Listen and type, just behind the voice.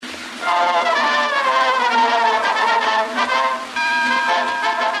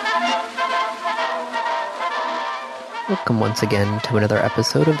Welcome once again to another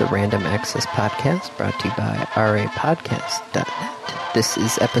episode of the Random Access Podcast, brought to you by rapodcast.net. This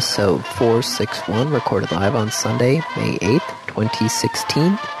is episode 461, recorded live on Sunday, May 8th,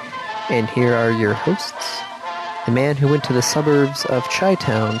 2016. And here are your hosts. The man who went to the suburbs of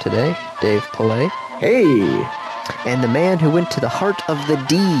Chi-Town today, Dave Pillay. Hey! And the man who went to the heart of the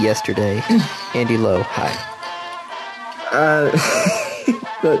D yesterday, Andy Lowe. Hi.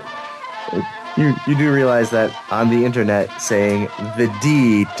 But you do realize that on the internet, saying the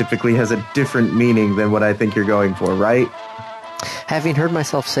D typically has a different meaning than what I think you're going for, right? Having heard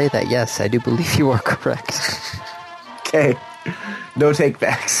myself say that, yes, I do believe you are correct. Okay. No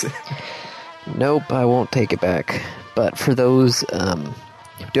take-backs. Nope, I won't take it back. But for those who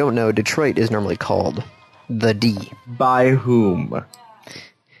don't know, Detroit is normally called the D. By whom?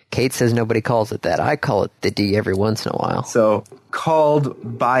 Kate says nobody calls it that. I call it the D every once in a while. So,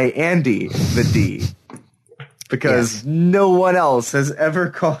 called by Andy the D. Because no one else has ever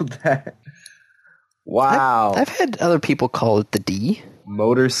called that. Wow. I've had other people call it the D.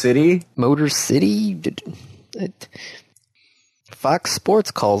 Motor City? Motor City? Fox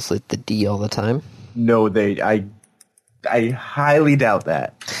Sports calls it the D all the time. No, I highly doubt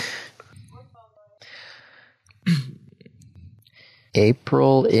that.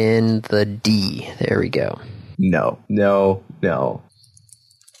 April in the D. There we go. No.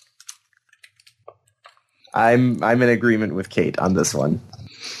 I'm in agreement with Kate on this one.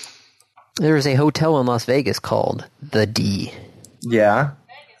 There's a hotel in Las Vegas called the D. Yeah?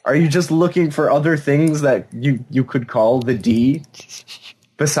 Are you just looking for other things that you could call the D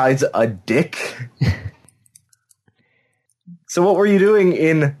besides a dick? So what were you doing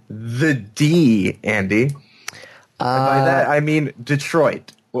in the D, Andy? And by that, I mean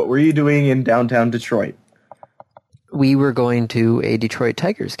Detroit. What were you doing in downtown Detroit? We were going to a Detroit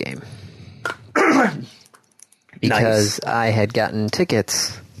Tigers game. Because I had gotten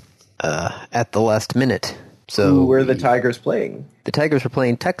tickets at the last minute. So who were the Tigers playing? The Tigers were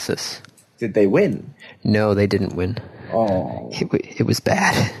playing Texas. Did they win? No, they didn't win. Oh. It was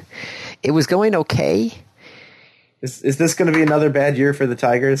bad. It was going okay. Is this going to be another bad year for the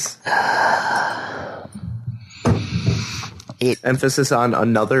Tigers? Emphasis on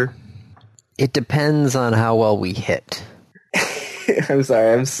another? It depends on how well we hit. I'm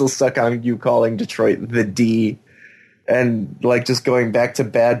sorry, I'm still stuck on you calling Detroit the D. And, like, just going back to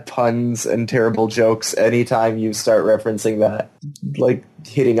bad puns and terrible jokes anytime you start referencing that. Like,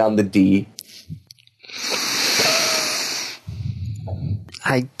 hitting on the D.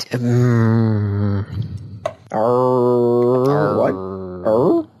 What?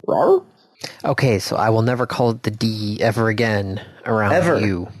 Okay, so I will never call it the D ever again around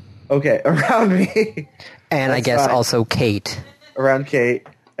you. Okay, around me. And I guess fine. Also Kate. Around Kate.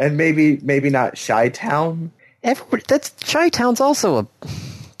 And maybe not Chi-Town. That's Chi-Town's also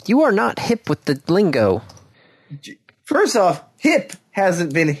you are not hip with the lingo. First off, hip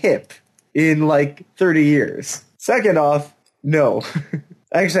hasn't been hip in like 30 years. Second off, no.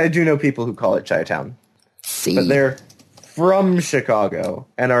 Actually, I do know people who call it Chi-Town. See? But they're from Chicago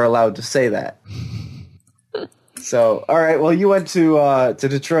and are allowed to say that. So, all right. Well, you went to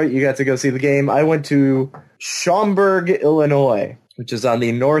Detroit. You got to go see the game. I went to Schaumburg, Illinois, which is on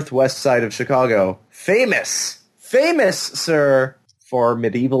the northwest side of Chicago. Famous, sir, for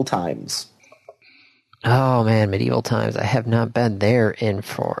medieval times. Oh man, medieval times. I have not been there in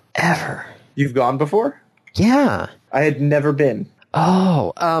forever. You've gone before? Yeah. I had never been.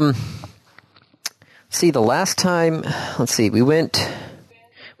 Oh, see, the last time, we went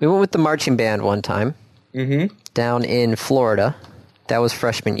with the marching band one time. Mm-hmm. Down in Florida. That was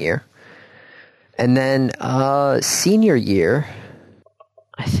freshman year. And then, senior year,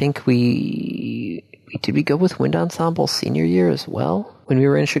 I think did we go with Wind Ensemble senior year as well when we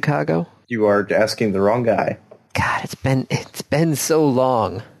were in Chicago? You are asking the wrong guy. God, it's been so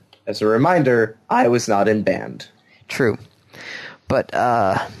long. As a reminder, I was not in band. True. But,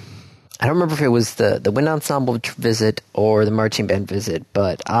 I don't remember if it was the Wind Ensemble visit or the marching band visit,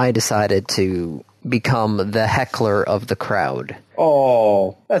 but I decided to become the heckler of the crowd.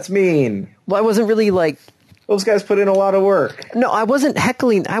 Oh, that's mean. Well, I wasn't really like... Those guys put in a lot of work. No, I wasn't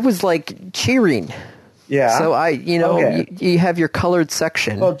heckling. I was like cheering. Yeah. So okay. you have your colored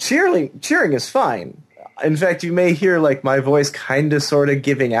section. Well, cheering is fine. In fact, you may hear like my voice kind of sort of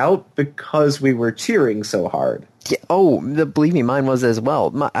giving out because we were cheering so hard. Yeah, believe me, mine was as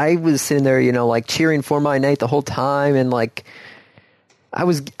well. I was sitting there, like cheering for my night the whole time, and like I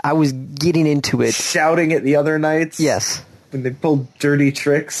was getting into it, shouting at the other knights. Yes, when they pulled dirty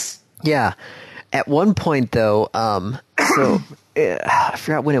tricks. Yeah. At one point, though, I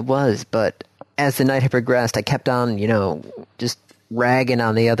forgot when it was, but as the night had progressed, I kept on, just ragging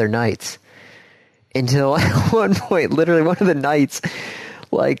on the other knights. Until at one point, literally one of the knights,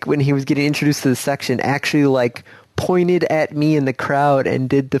 like, when he was getting introduced to the section, actually, like, pointed at me in the crowd and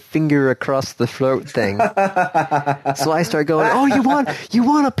did the finger across the throat thing. So I start going, "Oh, you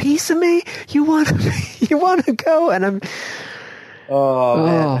want a piece of me? You want to go?" And I'm, oh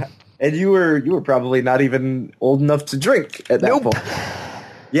man. And you were probably not even old enough to drink at that point.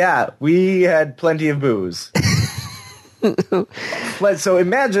 Yeah, we had plenty of booze. So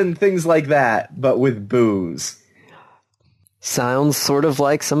imagine things like that, but with booze. Sounds sort of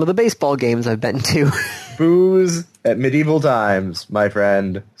like some of the baseball games I've been to. Booze at medieval times, my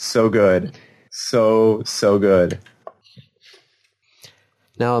friend. So good. So good.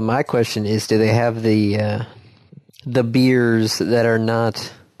 Now, my question is, do they have the beers that are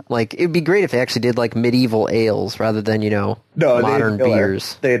not... Like, it'd be great if they actually did, like, medieval ales rather than, modern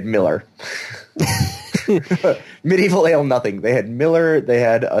beers. They had Miller. Medieval ale, nothing. They had Miller, they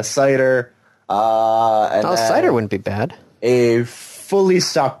had a cider. Cider wouldn't be bad. A fully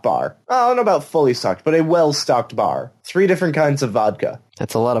stocked bar. I don't know about fully stocked, but a well-stocked bar. 3 different kinds of vodka.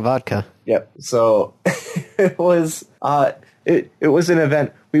 That's a lot of vodka. Yep. So it was it was an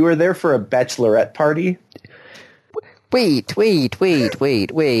event. We were there for a bachelorette party. Wait.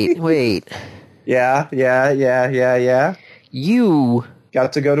 Yeah. You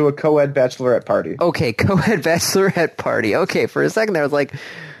got to go to a co-ed bachelorette party. Okay, co-ed bachelorette party. Okay, for a second there I was like,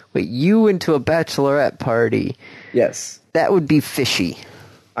 wait, you went to a bachelorette party? Yes. That would be fishy.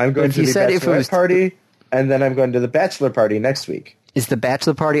 I'm going to the bachelorette party, and then I'm going to the bachelor party next week. Is the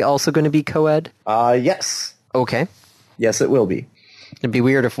bachelor party also going to be co-ed? Yes. Okay. Yes, it will be. It'd be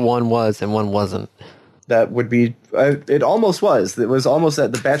weird if one was and one wasn't. That would be... it almost was. It was almost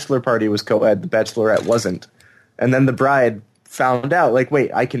that the bachelor party was co-ed, the bachelorette wasn't. And then the bride found out, like,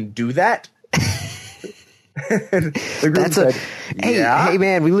 wait, I can do that? The groom said, hey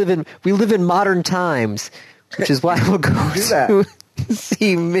man, we live in modern times, which is why we'll go to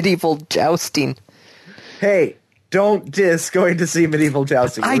see medieval jousting. Hey, don't diss going to see medieval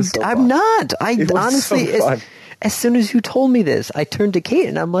jousting. I'm not. I honestly, as soon as you told me this, I turned to Kate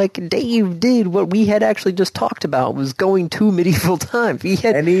and I'm like, Dave did what we had actually just talked about, was going to medieval times. We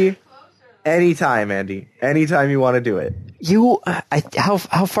had anytime, Andy. Anytime you want to do it. How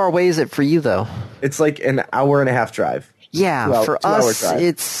far away is it for you though? It's like an hour and a half drive. Yeah, for us,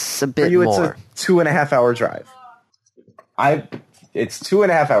 it's a bit more. For you, it's a 2.5 hour drive. It's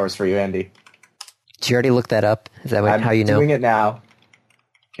 2.5 hours for you, Andy. Did you already look that up? Is that how you know? I'm doing it now.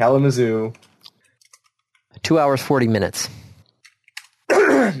 Kalamazoo. 2 hours, 40 minutes.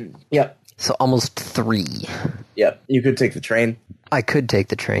 Yep. So almost 3. Yep. You could take the train. I could take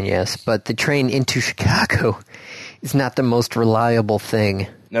the train, yes. But the train into Chicago is not the most reliable thing.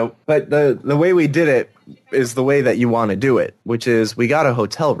 Nope. But the way we did it is the way that you want to do it, which is we got a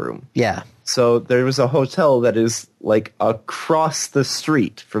hotel room. Yeah. So there was a hotel that is like across the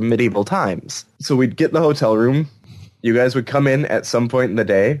street from medieval times. So we'd get the hotel room. You guys would come in at some point in the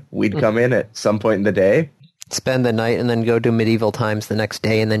day. We'd come in at some point in the day. Spend the night and then go to medieval times the next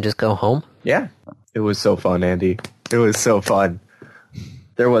day and then just go home? Yeah. It was so fun, Andy. It was so fun.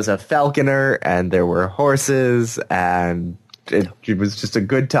 There was a falconer and there were horses and it was just a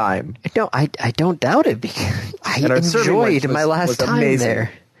good time. No, I don't doubt it because I enjoyed my last time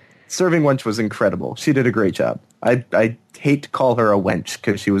there. Serving wench was incredible. She did a great job. I hate to call her a wench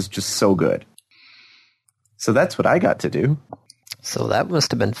because she was just so good. So that's what I got to do. So that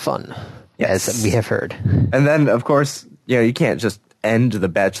must have been fun, yes, as we have heard. And then, of course, you can't just end the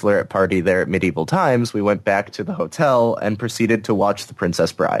bachelorette party there at medieval times. We went back to the hotel and proceeded to watch The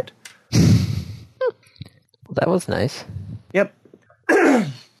Princess Bride. Well, that was nice. Yep.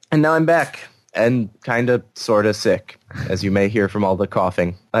 And now I'm back. And kind of, sort of sick, as you may hear from all the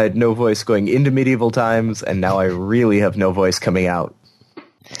coughing. I had no voice going into medieval times, and now I really have no voice coming out.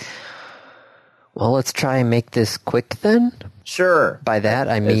 Well, let's try and make this quick then. Sure. By that,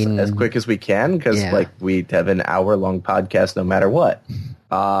 I mean... As quick as we can, because we have an hour-long podcast no matter what.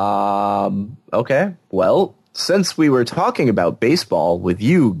 Okay. Well, since we were talking about baseball with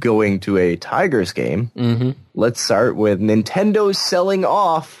you going to a Tigers game, let's start with Nintendo selling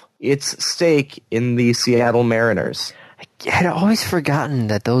off its stake in the Seattle Mariners. I had always forgotten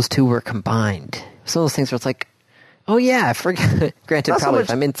that those two were combined. Some of those things where it's like, oh yeah, I forgot. Granted, probably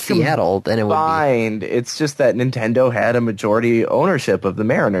if I'm in Seattle, then it would be. Combined. It's just that Nintendo had a majority ownership of the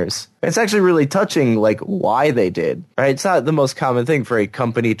Mariners. It's actually really touching, like, why they did. Right? It's not the most common thing for a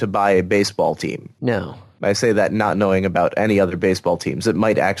company to buy a baseball team. No. I say that not knowing about any other baseball teams. It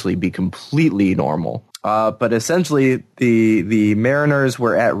might actually be completely normal. But essentially, the Mariners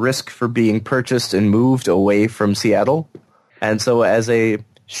were at risk for being purchased and moved away from Seattle. And so as a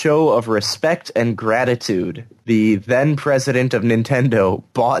show of respect and gratitude, the then president of Nintendo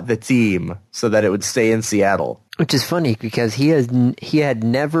bought the team so that it would stay in Seattle. Which is funny because he had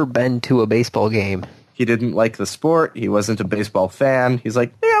never been to a baseball game. He didn't like the sport. He wasn't a baseball fan. He's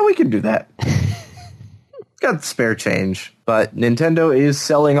like, yeah, we can do that. Got spare change. But Nintendo is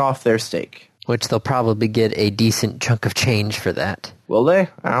selling off their stake. Which they'll probably get a decent chunk of change for that. Will they?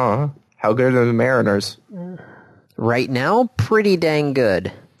 I don't know. How good are the Mariners? Right now, pretty dang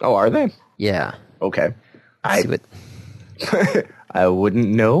good. Oh, are they? Yeah. Okay. See what, I wouldn't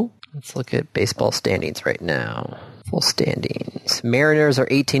know. let's look at baseball standings right now. Full standings. Mariners are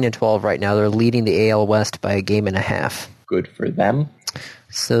 18-12 right now. They're leading the AL West by a game and a half. Good for them.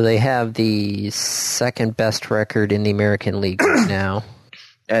 So they have the second best record in the American League right now.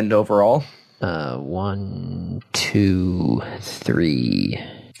 And overall? 1, 2, 3,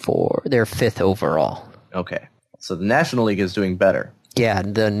 4. They're fifth overall. Okay. So the National League is doing better. Yeah,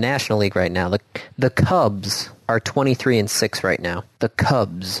 the National League right now. The Cubs are 23-6 right now. The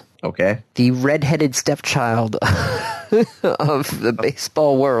Cubs. Okay. The redheaded stepchild of the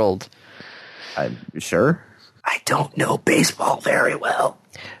baseball world. I'm sure. I don't know baseball very well.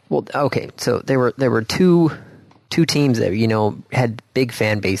 Well, okay, so there were two teams that, had big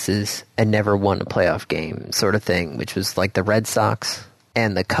fan bases and never won a playoff game sort of thing, which was like the Red Sox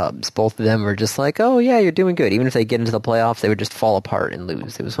and the Cubs. Both of them were just like, oh, yeah, you're doing good. Even if they get into the playoffs, they would just fall apart and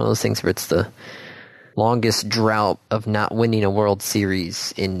lose. It was one of those things where it's the longest drought of not winning a World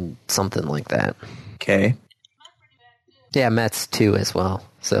Series in something like that. Okay. Yeah, Mets too as well.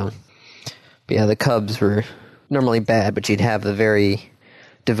 So, but yeah, the Cubs were normally bad, but you'd have the very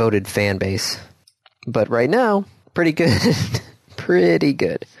devoted fan base. But right now, pretty good. Pretty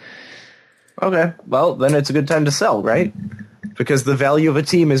good. Okay. Well, then it's a good time to sell, right? Because the value of a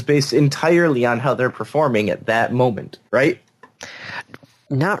team is based entirely on how they're performing at that moment, right?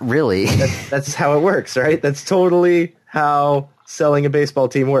 Not really. That's how it works, right? That's totally how selling a baseball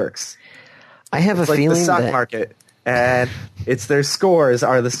team works. I have It's a like feeling the stock that market, and it's their scores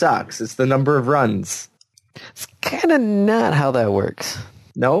are the stocks. It's the number of runs. it's kind of not how that works.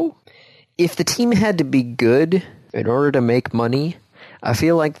 No? If the team had to be good in order to make money, I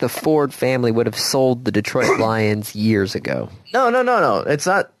feel like the Ford family would have sold the Detroit Lions years ago. No. It's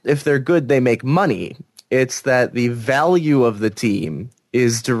not if they're good, they make money. It's that the value of the team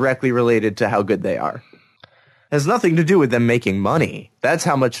is directly related to how good they are. It has nothing to do with them making money. That's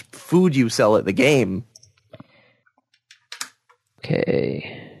how much food you sell at the game.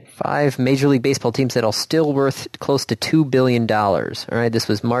 Okay. 5 Major League Baseball teams that are still worth close to $2 billion. All right, this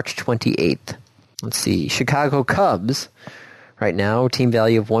was March 28th. Let's see. Chicago Cubs, right now, team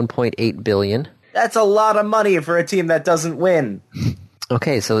value of $1.8 billion. That's a lot of money for a team that doesn't win.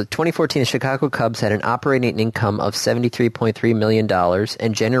 Okay, so 2014, the Chicago Cubs had an operating income of $73.3 million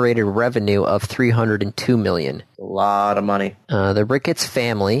and generated revenue of $302 million. A lot of money. The Ricketts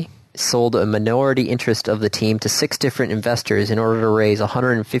family sold a minority interest of the team to 6 different investors in order to raise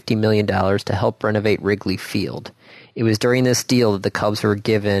 $150 million to help renovate Wrigley Field. It was during this deal that the Cubs were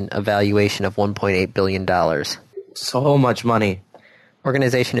given a valuation of $1.8 billion. So much money.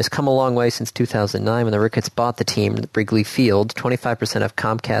 Organization has come a long way since 2009 when the Ricketts bought the team, Wrigley Field, 25% of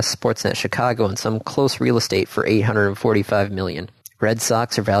Comcast Sportsnet Chicago, and some close real estate for $845 million. Red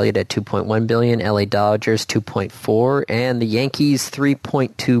Sox are valued at $2.1 billion, LA Dodgers $2.4, and the Yankees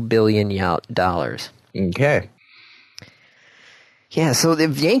 $3.2 billion. Okay. Yeah, so the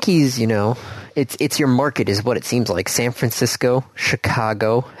Yankees, it's your market is what it seems like. San Francisco,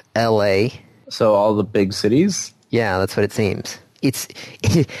 Chicago, LA. So all the big cities? Yeah, that's what it seems.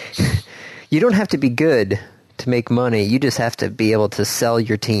 You don't have to be good to make money. You just have to be able to sell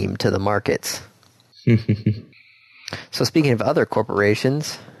your team to the markets. So speaking of other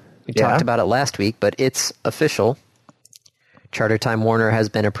corporations, we talked about it last week, but it's official. Charter Time Warner has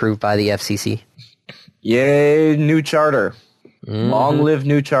been approved by the FCC. Yay, new charter. Long live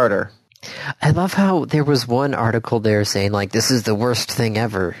new charter. I love how there was one article there saying, this is the worst thing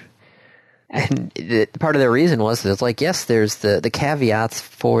ever. And part of the reason was that it's yes, there's the caveats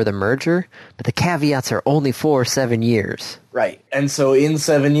for the merger, but the caveats are only for 7 years. Right. And so in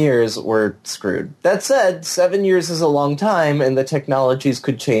 7 years, we're screwed. That said, 7 years is a long time, and the technologies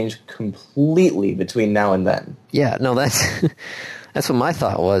could change completely between now and then. Yeah, no, that's what my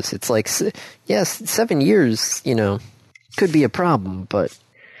thought was. It's yes, 7 years, could be a problem, but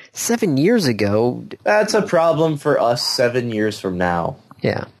 7 years ago... That's a problem for us 7 years from now.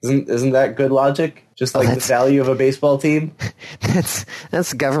 Yeah. Isn't that good logic? Just like the value of a baseball team?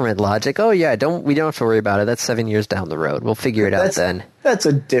 That's government logic. Oh yeah, we don't have to worry about it. That's 7 years down the road. We'll figure it out then. That's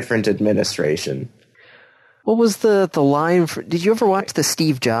a different administration. What was the line for, did you ever watch the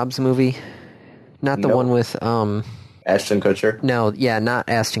Steve Jobs movie? Not the one with Ashton Kutcher? No, yeah, not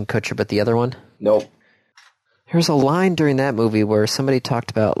Ashton Kutcher, but the other one? Nope. There's a line during that movie where somebody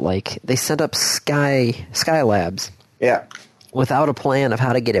talked about, like, they sent up Skylabs. Yeah. Without a plan of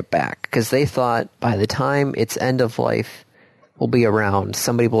how to get it back, because they thought by the time its end of life will be around,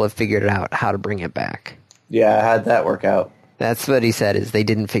 somebody will have figured out how to bring it back. Yeah, how'd that work out? That's what he said, is they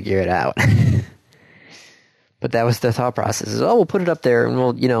didn't figure it out. But that was their thought process. Is, we'll put it up there and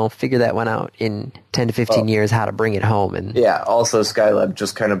we'll, figure that one out in 10 to 15 years, how to bring it home. And yeah, also Skylab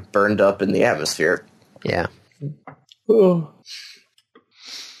just kind of burned up in the atmosphere. Yeah.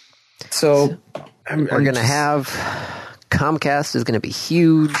 So we're going to have... Comcast is going to be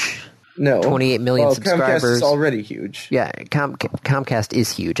huge. No. 28 million subscribers. Comcast is already huge. Yeah, Comcast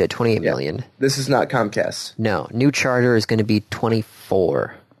is huge at 28 million. This is not Comcast. No. New Charter is going to be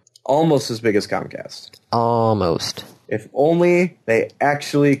 24. Almost as big as Comcast. Almost. If only they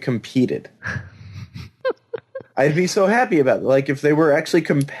actually competed. I'd be so happy about it. Like, if they were actually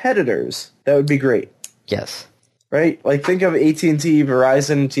competitors, that would be great. Yes. Right? Like, think of AT&T,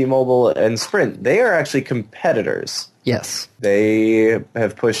 Verizon, T-Mobile, and Sprint. They are actually competitors. Yes. They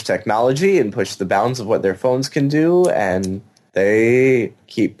have pushed technology and pushed the bounds of what their phones can do, and they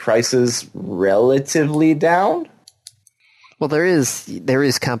keep prices relatively down. Well, there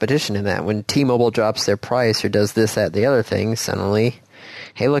is competition in that. When T-Mobile drops their price or does this, that, the other thing, suddenly,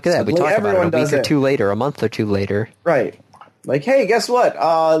 hey, look at that. We talked about it a week or two later, a month or two later. Right. Like, hey, guess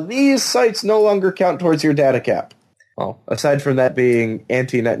what? These sites no longer count towards your data cap. Well, aside from that being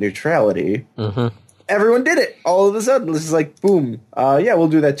anti-net neutrality, everyone did it all of a sudden. This is like, boom. Yeah, we'll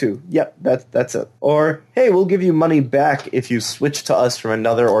do that too. Yep, that's it. Or, hey, we'll give you money back if you switch to us from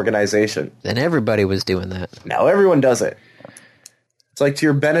another organization. And everybody was doing that. Now everyone does it. It's like to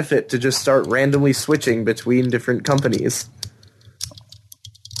your benefit to just start randomly switching between different companies.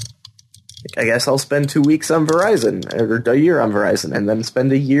 I guess I'll spend 2 weeks on Verizon, or a year on Verizon, and then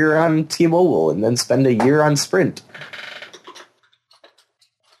spend a year on T-Mobile, and then spend a year on Sprint.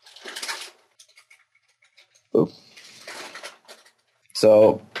 Oop.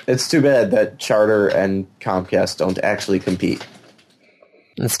 So, it's too bad that Charter and Comcast don't actually compete.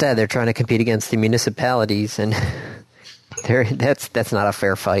 Instead, they're trying to compete against the municipalities, and that's not a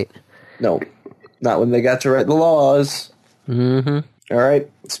fair fight. No, not when they got to write the laws. Mm-hmm. All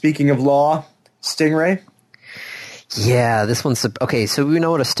right. Speaking of law, Stingray. Yeah, this one's... Okay, so we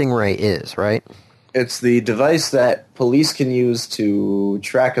know what a Stingray is, right? It's the device that police can use to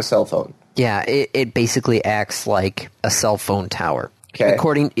track a cell phone. Yeah, it basically acts like a cell phone tower. Okay.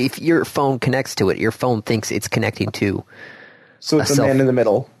 If your phone connects to it, your phone thinks it's connecting to... So it's a man in the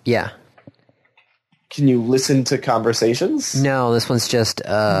middle. Yeah. Can you listen to conversations? No, this one's just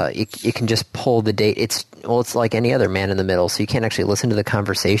it can just pull the data. It's like any other man in the middle, so you can't actually listen to the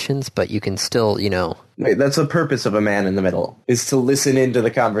conversations, but you can still, Wait, that's the purpose of a man in the middle, is to listen into the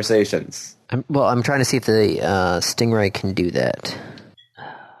conversations. I'm trying to see if the Stingray can do that.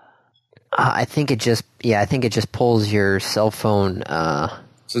 I think it just pulls your cell phone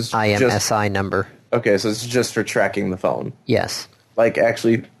So it's IMSI number. Okay, so it's just for tracking the phone. Yes. Like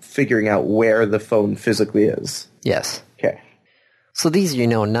actually figuring out where the phone physically is. Yes. Okay. So these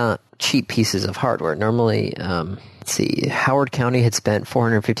are, not cheap pieces of hardware. Normally, let's see, Howard County had spent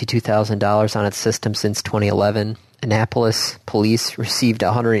 $452,000 on its system since 2011. Annapolis police received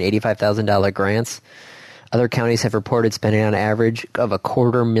 $185,000 grants. Other counties have reported spending on average of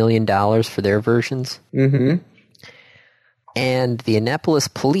 $250,000 for their versions. Mm-hmm. And the Annapolis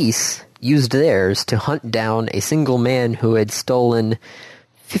police used theirs to hunt down a single man who had stolen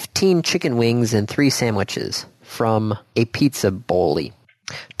 15 chicken wings and 3 sandwiches from a pizza bowlie.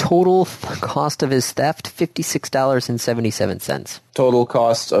 Total cost of his theft, $56.77. Total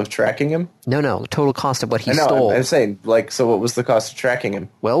cost of tracking him? No. Total cost of what he stole. I'm saying, so what was the cost of tracking him?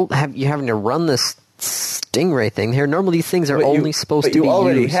 Well, you're having to run this Stingray thing here. Normally these things are only supposed to be used. But you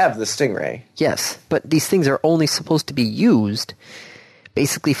already have the Stingray. Yes, but these things are only supposed to be used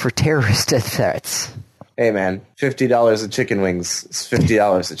basically for terrorist threats. Hey man, $50 a chicken wings is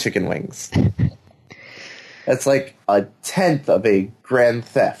 $50 a chicken wings. That's like a tenth of a grand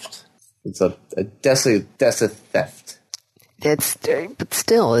theft. It's a deci theft. But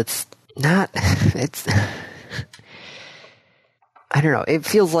still, it's not. It's. I don't know. It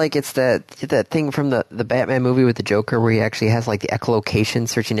feels like it's that thing from the Batman movie with the Joker, where he actually has like the echolocation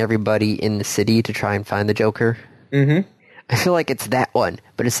searching everybody in the city to try and find the Joker. Mm-hmm. I feel like it's that one,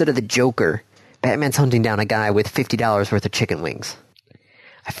 but instead of the Joker, Batman's hunting down a guy with $50 worth of chicken wings.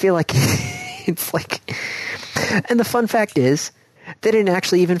 I feel like it's like... And the fun fact is, they didn't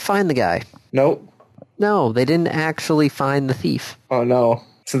actually even find the guy. Nope. No, they didn't actually find the thief. Oh, no.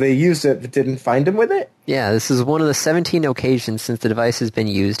 So they used it but didn't find him with it? Yeah, this is one of the 17 occasions since the device has been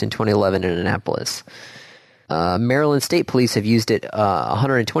used in 2011 in Annapolis. Maryland State Police have used it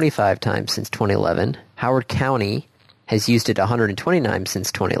 125 times since 2011. Howard County has used it 129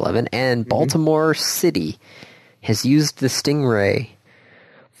 since 2011. And Baltimore City has used the Stingray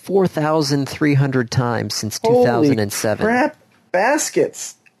 4,300 times since 2007. Holy crap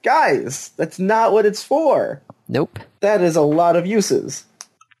baskets. Guys, that's not what it's for. Nope. That is a lot of uses.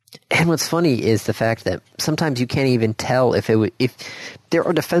 And what's funny is the fact that sometimes you can't even tell if there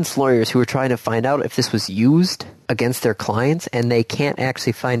are defense lawyers who are trying to find out if this was used against their clients, and they can't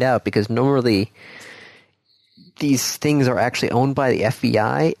actually find out because normally these things are actually owned by the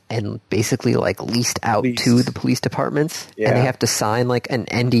FBI and basically like leased out to the police departments, and they have to sign like an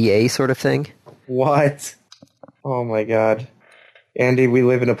NDA sort of thing. What? Oh my god. Andy, we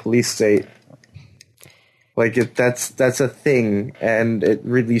live in a police state. Like, that's a thing, and it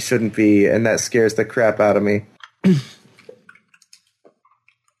really shouldn't be, and that scares the crap out of me.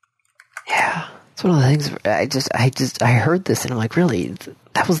 Yeah, it's one of the things. I heard this, and I'm like, really?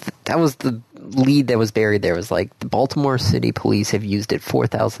 That was the lead that was buried there. Was like the Baltimore City Police have used it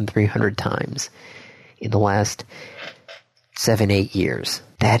 4,300 times in the last 7-8 years.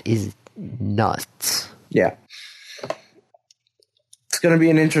 That is nuts. Yeah, it's going to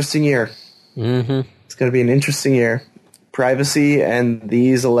be an interesting year. Mm-hmm. It's going to be an interesting year. Privacy and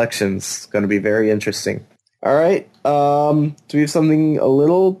these elections going to be very interesting. All right. Do we have something a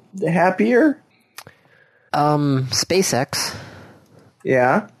little happier? SpaceX.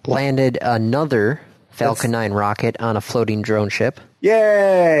 Yeah. Landed another Falcon 9 rocket on a floating drone ship.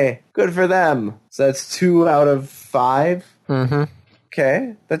 Yay! Good for them. So that's 2 out of 5. Mm-hmm.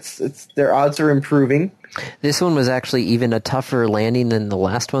 Okay. Their odds are improving. This one was actually even a tougher landing than the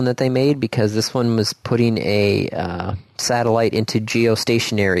last one that they made because this one was putting a satellite into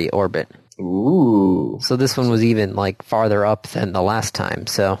geostationary orbit. Ooh. So this one was even like farther up than the last time.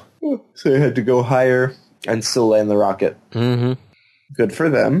 So they had to go higher and still land the rocket. Mm-hmm. Good for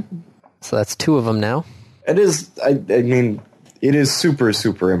them. So that's 2 of them now. It is. I mean, it is super,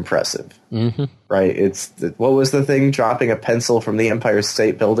 super impressive. Mm-hmm. Right? What was the thing? Dropping a pencil from the Empire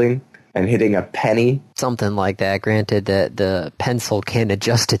State Building and hitting a penny? Something like that. Granted that the pencil can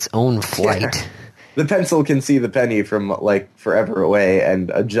adjust its own flight. Yeah. The pencil can see the penny from, like, forever away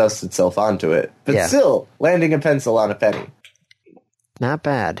and adjust itself onto it. But still, landing a pencil on a penny. Not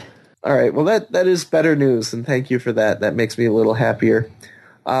bad. All right, well, that is better news, and thank you for that. That makes me a little happier.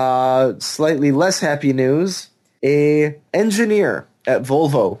 Slightly less happy news, a engineer at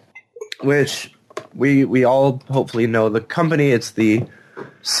Volvo, which we all hopefully know the company. It's the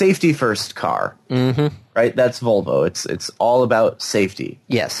safety first car, right? That's Volvo. It's all about safety.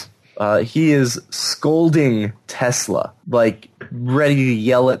 Yes. He is scolding Tesla, like ready to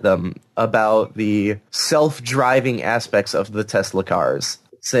yell at them about the self-driving aspects of the Tesla cars,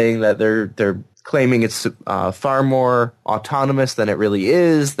 saying that they're claiming it's far more autonomous than it really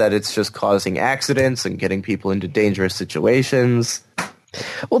is, that it's just causing accidents and getting people into dangerous situations.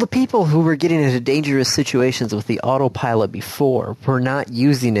 Well, the people who were getting into dangerous situations with the autopilot before were not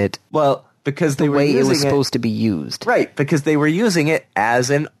using it because the way it was supposed to be used. Right, because they were using it as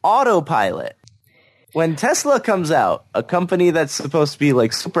an autopilot. When Tesla comes out, a company that's supposed to be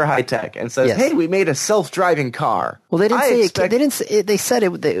like super high tech, and says, "Hey, we made a self-driving car." Well, they didn't say it. They didn't. They said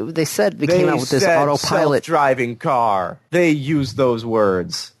it. They said they came out with this autopilot self-driving car. They used those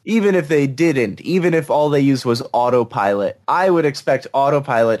words. Even if they didn't, even if all they used was autopilot, I would expect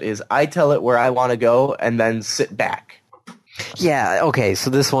autopilot is I tell it where I want to go and then sit back. Yeah. Okay. So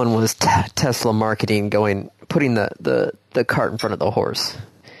this one was Tesla marketing, putting the cart in front of the horse.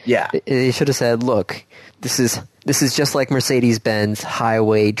 Yeah. They should have said, look, this is just like Mercedes-Benz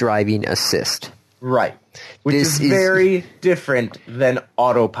highway driving assist. Right. Which is very different than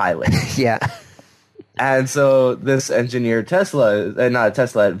autopilot. Yeah. And so this engineer not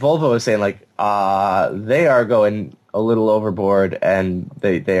Tesla, Volvo is saying like, they are going a little overboard and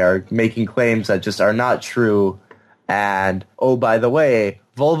they are making claims that just are not true. And, oh, by the way,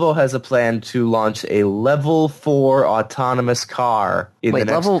 Volvo has a plan to launch a Level 4 autonomous car in the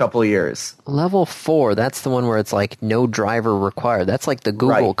next couple of years. Level 4, that's the one where it's like no driver required. That's like the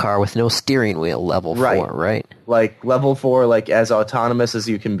Google car with no steering wheel, Level 4, right? Like Level 4, like as autonomous as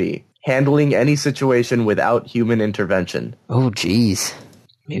you can be. Handling any situation without human intervention. Oh, geez.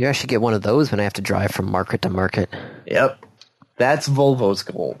 Maybe I should get one of those when I have to drive from market to market. Yep. That's Volvo's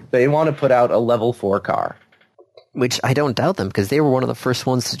goal. They want to put out a level 4 car. Which I don't doubt them, because they were one of the first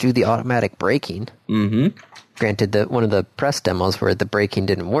ones to do the automatic braking. Mm-hmm. Granted, one of the press demos where the braking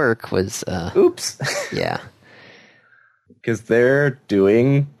didn't work was... Oops. Yeah. Because they're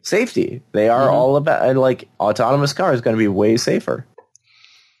doing safety. They are all about... Like, autonomous car is going to be way safer.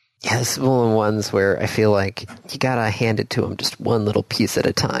 Yeah, it's one of the ones where I feel like you gotta hand it to them just one little piece at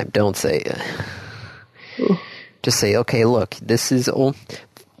a time. Don't say... Just say, okay, look, this is old...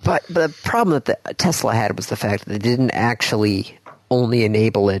 But the problem that the Tesla had was the fact that they didn't actually only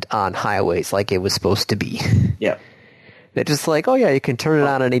enable it on highways like it was supposed to be. Yeah. They're just like, oh yeah, you can turn it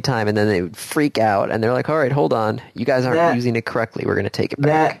on any time, and then they would freak out, and they're like, all right, hold on, you guys aren't using it correctly, we're going to take it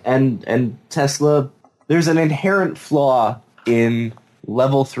back. And Tesla, there's an inherent flaw in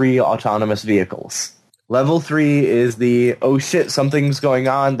level 3 autonomous vehicles. Level 3 is the, oh shit, something's going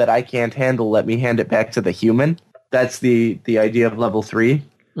on that I can't handle, let me hand it back to the human. That's the idea of level 3.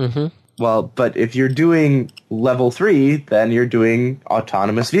 Mm-hmm. Well, but if you're doing level 3, then you're doing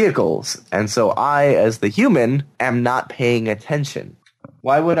autonomous vehicles. And so I, as the human, am not paying attention.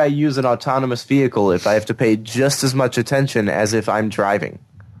 Why would I use an autonomous vehicle if I have to pay just as much attention as if I'm driving?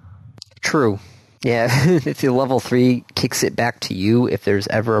 True. Yeah, if the level 3 kicks it back to you, if there's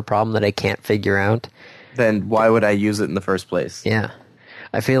ever a problem that I can't figure out, then why would I use it in the first place? Yeah.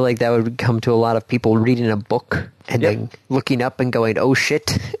 I feel like that would come to a lot of people reading a book and then looking up and going, oh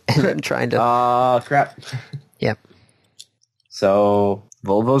shit, and then trying to... crap. Yep. So,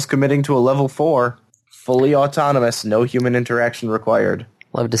 Volvo's committing to a level 4, fully autonomous, no human interaction required.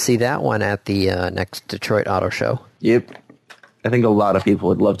 Love to see that one at the next Detroit Auto Show. Yep. I think a lot of people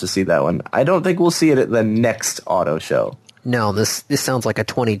would love to see that one. I don't think we'll see it at the next auto show. No, this sounds like a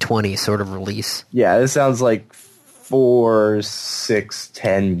 2020 sort of release. Yeah, this sounds like 4, 6,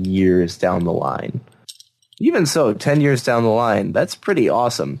 10 years down the line. Even so, 10 years down the line, that's pretty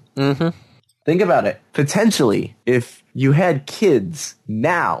awesome. Mm-hmm. Think about it. Potentially, if you had kids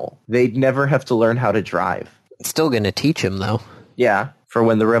now, they'd never have to learn how to drive. Still going to teach them, though. Yeah, for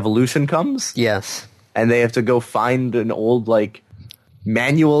when the revolution comes. Yes. And they have to go find an old, like,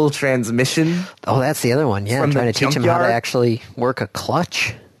 manual transmission. Oh, that's the other one. Yeah, I'm trying to teach them how to actually work a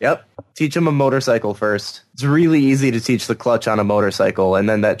clutch. Yep. Teach them a motorcycle first. It's really easy to teach the clutch on a motorcycle, and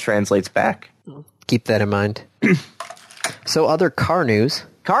then that translates back. Keep that in mind. So, other car news.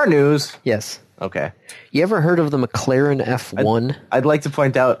 Car news? Yes. Okay. You ever heard of the McLaren F1? I'd like to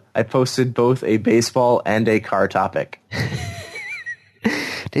point out I posted both a baseball and a car topic.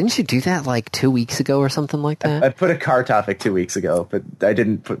 Didn't you do that like 2 weeks ago or something like that? I put a car topic 2 weeks ago, but I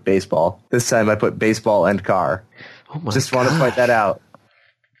didn't put baseball. This time I put baseball and car. Oh my Just want to point that out.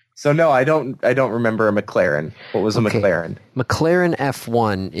 So no, I don't remember a McLaren. What was a McLaren? McLaren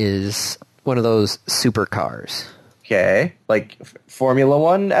F1 is one of those supercars. Okay. Like Formula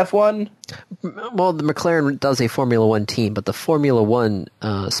 1 F1? Well, the McLaren does a Formula 1 team, but the Formula 1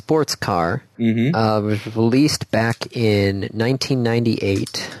 sports car was released back in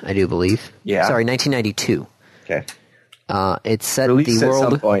 1998, I do believe. Yeah. Sorry, 1992. Okay. It set Released the at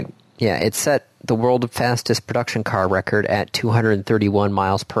world... some point. Yeah, it set the world fastest production car record at 231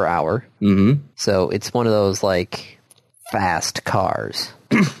 miles per hour. Mm-hmm. So it's one of those, like, fast cars.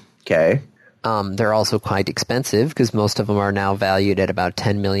 Okay. They're also quite expensive because most of them are now valued at about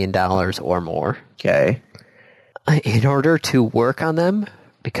 $10 million or more. Okay. In order to work on them,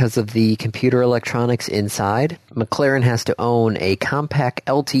 because of the computer electronics inside, McLaren has to own a Compaq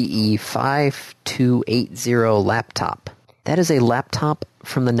LTE 5280 laptop. That is a laptop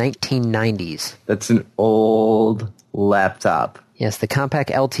from the 1990s. That's an old laptop. Yes, the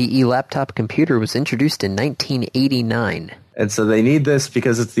Compaq LTE laptop computer was introduced in 1989. And so they need this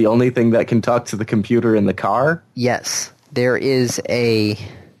because it's the only thing that can talk to the computer in the car? Yes. There is a...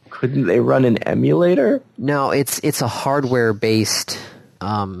 Couldn't they run an emulator? No, it's a hardware-based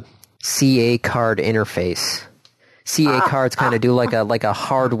CA card interface. CA cards kind of do like a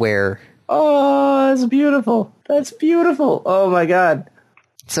hardware... Oh, that's beautiful. That's beautiful. Oh, my God.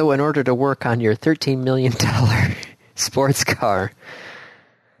 So in order to work on your $13 million sports car,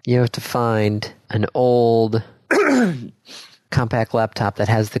 you have to find an old Compaq laptop that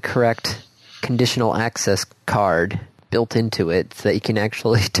has the correct conditional access card built into it so that you can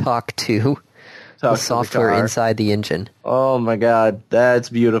actually talk to the software inside the engine. Oh, my God. That's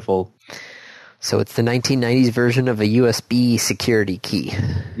beautiful. So it's the 1990s version of a USB security key.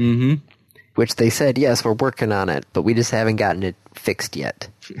 Mm-hmm. Which they said, yes, we're working on it, but we just haven't gotten it fixed yet.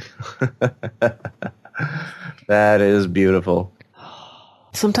 That is beautiful.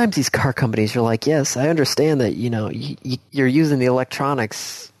 Sometimes these car companies are like, yes, I understand that, you're using the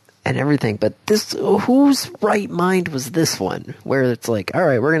electronics and everything. But this, whose right mind was this one? Where it's like, all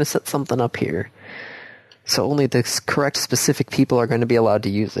right, we're going to set something up here. So only the correct specific people are going to be allowed to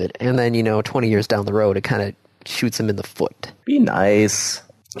use it. And then, 20 years down the road, it kind of shoots them in the foot. Be nice.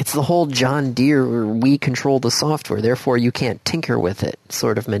 It's the whole John Deere, where we control the software, therefore you can't tinker with it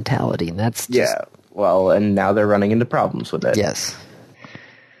sort of mentality. And that's just... Yeah, well, and now they're running into problems with it. Yes.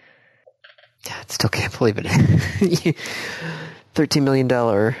 I still can't believe it. $13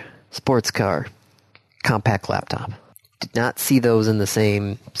 million sports car, compact laptop. Did not see those in the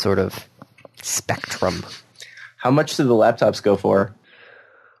same sort of spectrum. How much do the laptops go for?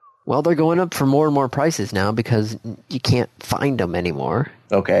 Well, they're going up for more and more prices now because you can't find them anymore.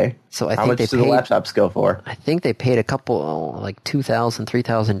 Okay. So I How think much do the laptops go for? I think they paid a couple, like $2,000,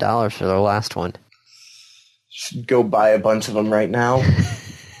 $3,000 for their last one. Should go buy a bunch of them right now.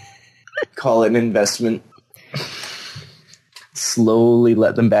 Call it an investment. Slowly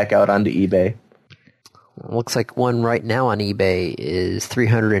let them back out onto eBay. Looks like one right now on eBay is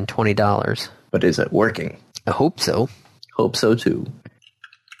 $320. But is it working? I hope so. Hope so too.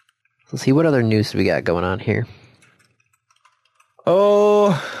 Let's see, what other news do we got going on here?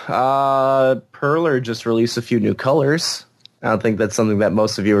 Perler just released a few new colors. I don't think that's something that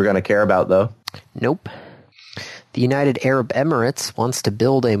most of you are going to care about, though. Nope. The United Arab Emirates wants to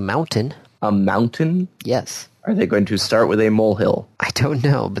build a mountain. A mountain? Yes. Are they going to start with a molehill? I don't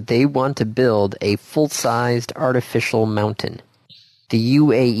know, but they want to build a full-sized artificial mountain. The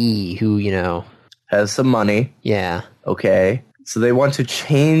UAE, who, Has some money. Yeah. Okay. So they want to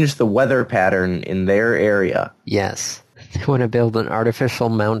change the weather pattern in their area. Yes. They want to build an artificial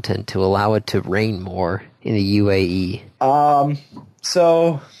mountain to allow it to rain more in the UAE.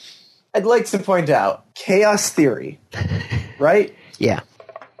 So I'd like to point out chaos theory, right? Yeah.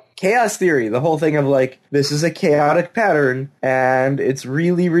 Chaos theory, the whole thing of this is a chaotic pattern and it's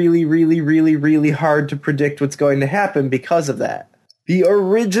really, really, really, really, really hard to predict what's going to happen because of that. The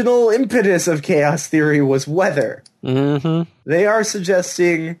original impetus of chaos theory was weather. Mm-hmm. They are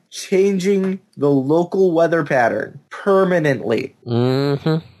suggesting changing the local weather pattern permanently.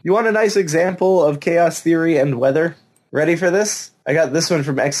 Mm-hmm. You want a nice example of chaos theory and weather? Ready for this? I got this one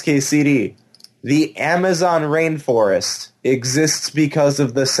from XKCD. The Amazon rainforest exists because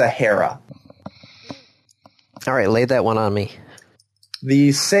of the Sahara. All right, lay that one on me.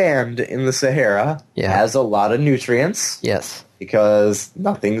 The sand in the Sahara has a lot of nutrients. Yes. Because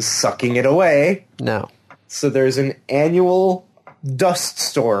nothing's sucking it away. No. So there's an annual dust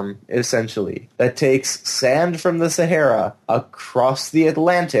storm, essentially, that takes sand from the Sahara across the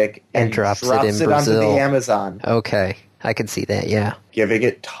Atlantic and drops it onto the Amazon. Okay, I can see that, yeah. Giving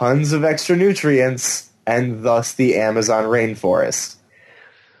it tons of extra nutrients, and thus the Amazon rainforest.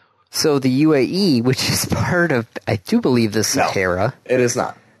 So the UAE, which is part of, I do believe, the Sahara. No, it is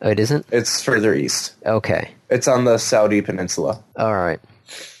not. Oh, it isn't? It's further east. Okay. It's on the Saudi peninsula. All right.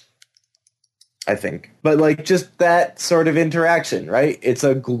 I think. But just that sort of interaction, right? It's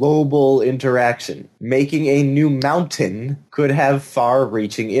a global interaction. Making a new mountain could have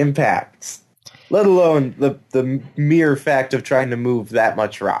far-reaching impacts. Let alone the mere fact of trying to move that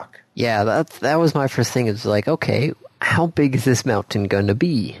much rock. Yeah, that was my first thing. It's okay, how big is this mountain going to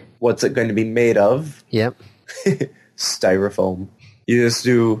be? What's it going to be made of? Yep. Styrofoam. You just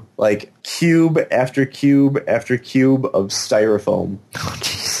do, cube after cube after cube of styrofoam. Oh,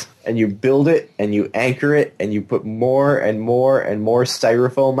 jeez. And you build it, and you anchor it, and you put more and more and more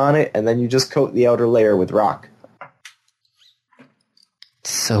styrofoam on it, and then you just coat the outer layer with rock.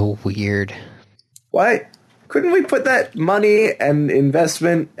 So weird. Why? Couldn't we put that money and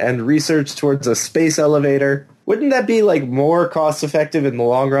investment and research towards a space elevator? Wouldn't that be, more cost-effective in the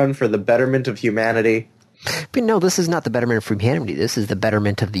long run for the betterment of humanity? But no, this is not the betterment of humanity. This is the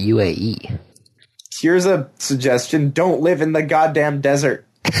betterment of the UAE. Here's a suggestion. Don't live in the goddamn desert.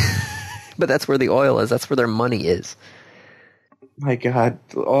 But that's where the oil is. That's where their money is. My God.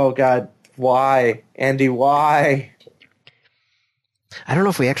 Oh, God. Why? Andy, why? I don't know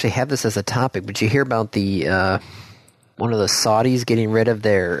if we actually have this as a topic, but you hear about the one of the Saudis getting rid of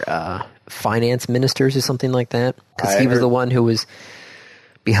their finance ministers or something like that? Because he was the one who was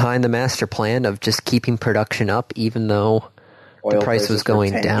behind the master plan of just keeping production up, even though the price was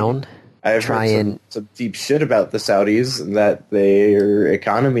going down. I've heard some deep shit about the Saudis, and that their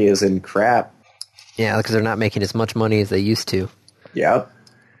economy is in crap. Yeah, because they're not making as much money as they used to. Yep.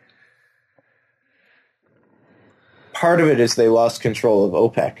 Part of it is they lost control of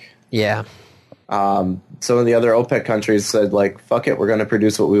OPEC. Yeah. Some of the other OPEC countries said, fuck it, we're going to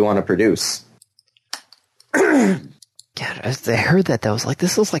produce what we want to produce. God, I heard that. I was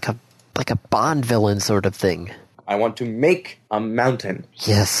this is like a Bond villain sort of thing. I want to make a mountain.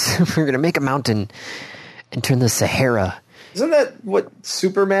 Yes, we're going to make a mountain and turn the Sahara. Isn't that what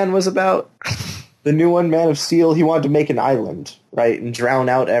Superman was about? The new one, Man of Steel, he wanted to make an island, right? And drown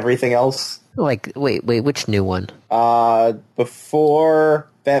out everything else. Like, wait, which new one? Before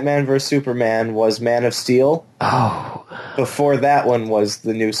Batman vs. Superman was Man of Steel. Oh. Before that one was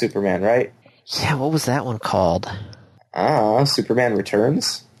the new Superman, right? Yeah, what was that one called? Superman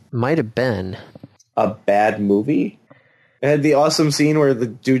Returns? Might have been. A bad movie? It had the awesome scene where the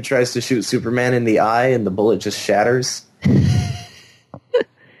dude tries to shoot Superman in the eye and the bullet just shatters.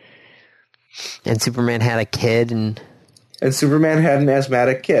 And Superman had a kid and Superman had an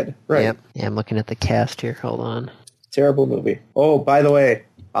asthmatic kid. Right. Yep. Yeah, I'm looking at the cast here. Hold on. Terrible movie. Oh, by the way,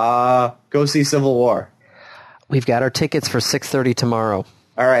 go see Civil War. We've got our tickets for 6:30 tomorrow.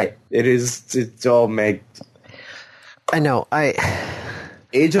 All right. It's all made. I know.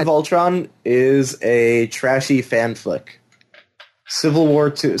 Age of Ultron is a trashy fan flick. Civil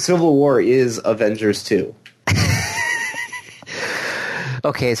War is Avengers 2.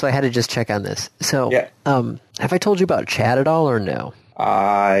 Okay, so I had to just check on this. So, yeah. Have I told you about Chad at all or no?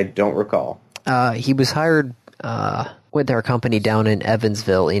 I don't recall. He was hired with our company down in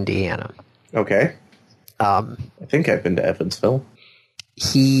Evansville, Indiana. Okay. I think I've been to Evansville.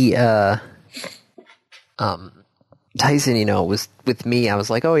 He, Tyson, was with me. I was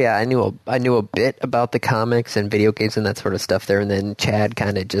like, oh yeah, I knew a bit about the comics and video games and that sort of stuff there. And then Chad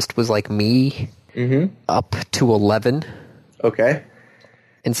kind of just was like me, up to 11. Okay.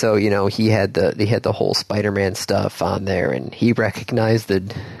 And so, he had the whole Spider-Man stuff on there, and he recognized the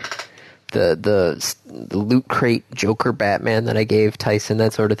Loot Crate Joker Batman that I gave Tyson,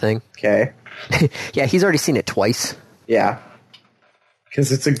 that sort of thing. Okay. Yeah, he's already seen it twice. Yeah.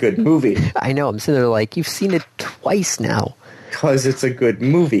 Because it's a good movie. I know. I'm sitting there like, you've seen it twice now. Because it's a good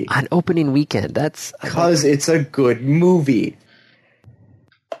movie. On opening weekend. Because it's a good movie.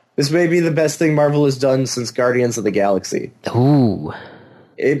 This may be the best thing Marvel has done since Guardians of the Galaxy. Ooh.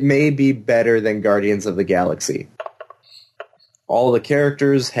 It may be better than Guardians of the Galaxy. All the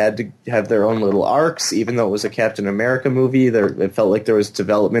characters had to have their own little arcs, even though it was a Captain America movie. It felt like there was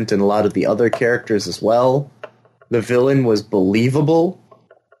development in a lot of the other characters as well. The villain was believable.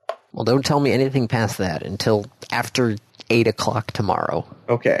 Well, don't tell me anything past that until after 8 o'clock tomorrow.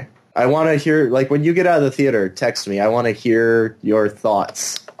 Okay. I want to hear, when you get out of the theater, text me. I want to hear your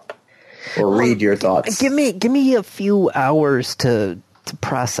thoughts. Or read your thoughts. Give me a few hours to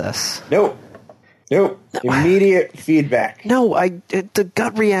process. Nope. Immediate feedback. No, the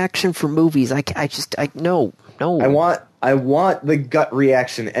gut reaction for movies. No. I want the gut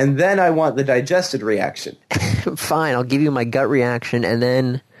reaction, and then I want the digested reaction. Fine, I'll give you my gut reaction, and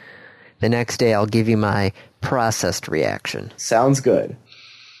then the next day I'll give you my processed reaction. Sounds good.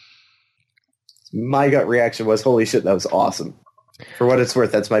 My gut reaction was, holy shit, that was awesome. For what it's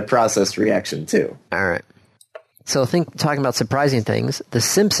worth, that's my processed reaction, too. All right. So talking about surprising things, The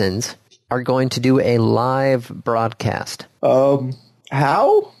Simpsons are going to do a live broadcast.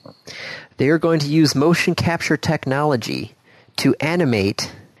 How? They are going to use motion capture technology to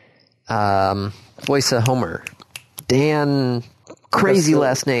animate voice of Homer. Dan, crazy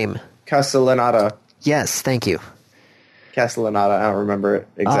last name. Castellaneta. Yes, thank you. Castellaneta, I don't remember it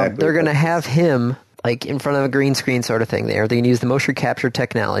exactly. They're going to have him in front of a green screen sort of thing there. They're going to use the motion capture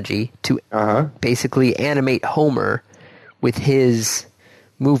technology to basically animate Homer with his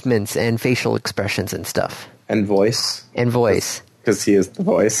movements and facial expressions and stuff. And voice. Because he is the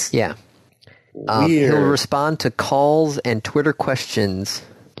voice. Yeah. He'll respond to calls and Twitter questions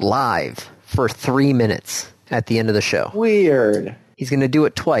live for 3 minutes at the end of the show. Weird. He's going to do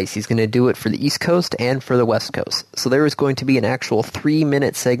it twice. He's going to do it for the East Coast and for the West Coast. So there is going to be an actual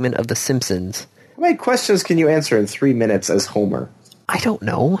 3-minute segment of The Simpsons. How many questions can you answer in 3 minutes as Homer? I don't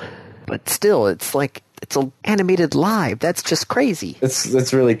know. But still, it's animated live. That's just crazy.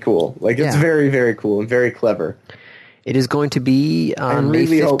 That's really cool. It's very, very cool and very clever. It is going to be on May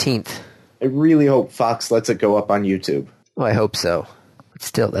 15th. I really hope Fox lets it go up on YouTube. Well, I hope so. But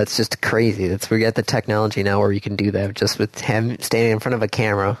still, that's just crazy. We got the technology now where you can do that just with him standing in front of a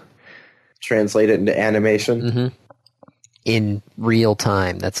camera. Translate it into animation. Mm-hmm. In real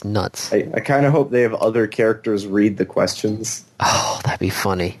time. That's nuts. I kind of hope they have other characters read the questions. Oh, that'd be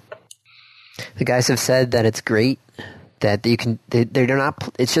funny. The guys have said that it's great, that you can. They're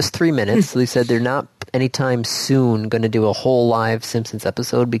not. It's just 3 minutes. So they said they're not anytime soon going to do a whole live Simpsons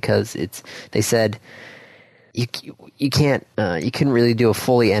episode because it's. They said you can't. You couldn't really do a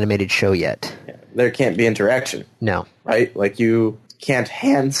fully animated show yet. Yeah, there can't be interaction. No. Right? You can't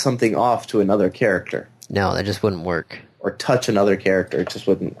hand something off to another character. No, that just wouldn't work. or touch another character. It just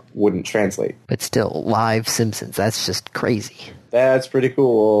wouldn't translate. But still, live Simpsons. That's just crazy. That's pretty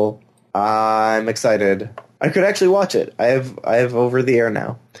cool. I'm excited. I could actually watch it. I have over the air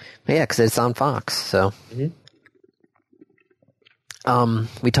now. Yeah, because it's on Fox. So,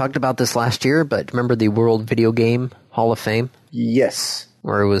 we talked about this last year, but remember the World Video Game Hall of Fame? Yes.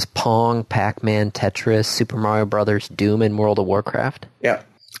 Where it was Pong, Pac-Man, Tetris, Super Mario Brothers, Doom, and World of Warcraft? Yeah.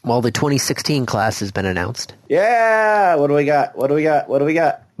 Well, the 2016 class has been announced. Yeah! What do we got? We got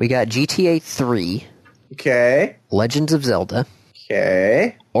GTA 3. Okay. Legends of Zelda.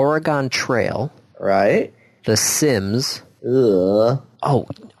 Okay. Oregon Trail. Right. The Sims. Ugh. Oh,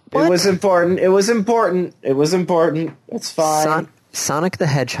 what? It was important. It's fine. Sonic the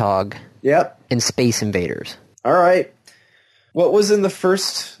Hedgehog. Yep. And Space Invaders. All right. What was in the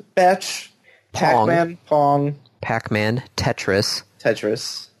first batch? Pong. Pac-Man, Pong. Pac-Man, Tetris.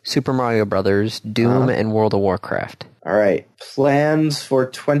 Super Mario Brothers, Doom, and World of Warcraft. All right. Plans for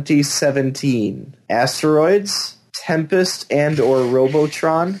 2017. Asteroids, Tempest and or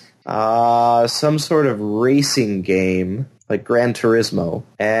Robotron. Some sort of racing game like Gran Turismo.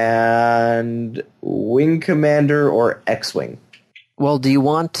 And Wing Commander or X-Wing. Well, do you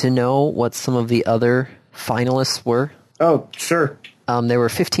want to know what some of the other finalists were? Oh, sure. There were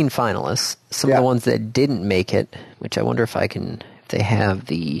 15 finalists. Some of the ones that didn't make it, which I wonder if they have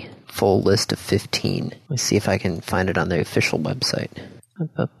the full list of 15. Let's see if I can find it on the official website.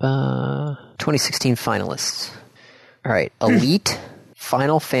 2016 finalists. All right. Elite,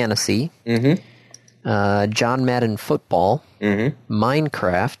 Final Fantasy, John Madden Football,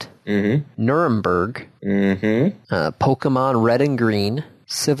 Minecraft, Nuremberg, Pokemon Red and Green,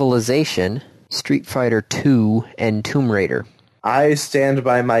 Civilization, Street Fighter 2, and Tomb Raider. I stand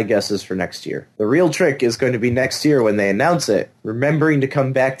by my guesses for next year. The real trick is going to be next year when they announce it, remembering to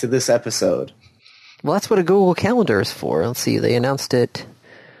come back to this episode. Well, that's what a Google Calendar is for. Let's see, they announced it,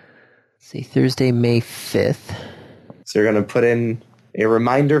 Thursday, May 5th. So you're going to put in a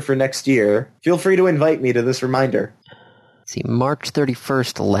reminder for next year. Feel free to invite me to this reminder. See, March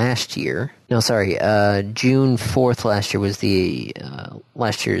 31st last year. No, sorry, June 4th last year was the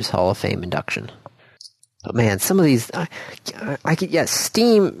last year's Hall of Fame induction. But man, some of these,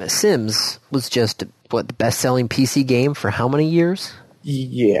 Steam Sims was just, the best-selling PC game for how many years?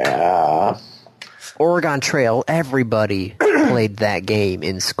 Yeah. Oregon Trail, everybody played that game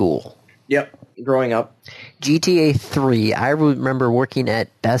in school. Yep, growing up. GTA 3, I remember working at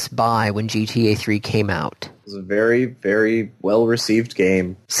Best Buy when GTA 3 came out. It was a very, very well-received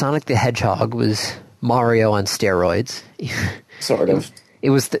game. Sonic the Hedgehog was Mario on steroids. Sort of. It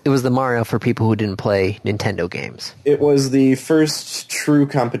was the Mario for people who didn't play Nintendo games. It was the first true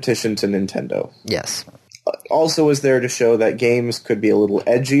competition to Nintendo. Yes. Also was there to show that games could be a little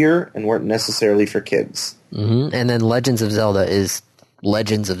edgier and weren't necessarily for kids. Mm-hmm. And then Legends of Zelda is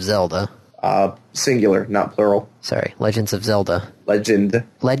Legends of Zelda. Singular, not plural. Sorry, Legends of Zelda. Legend.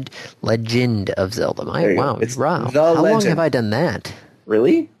 Legend of Zelda. Wow, it's wow. The How Legend. long have I done that?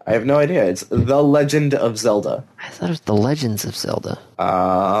 Really? I have no idea. It's The Legend of Zelda. I thought it was The Legends of Zelda.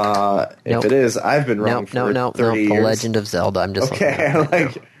 If it is, I've been wrong for 30 years. The Legend of Zelda. I'm just okay.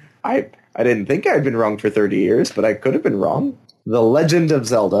 I didn't think I'd been wrong for 30 years, but I could have been wrong. The Legend of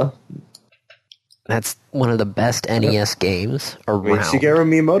Zelda. That's one of the best NES games around. Shigeru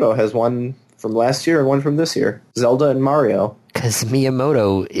Miyamoto has one from last year and one from this year. Zelda and Mario. Because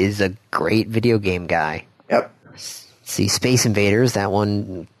Miyamoto is a great video game guy. Yep. See, Space Invaders, that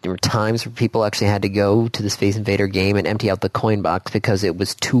one, there were times where people actually had to go to the Space Invader game and empty out the coin box because it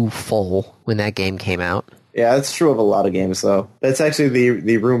was too full when that game came out. Yeah, that's true of a lot of games, though. That's actually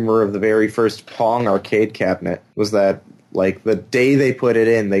the rumor of the very first Pong arcade cabinet, was that, like, the day they put it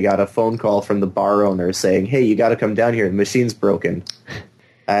in, they got a phone call from the bar owner saying, hey, you gotta come down here, the machine's broken.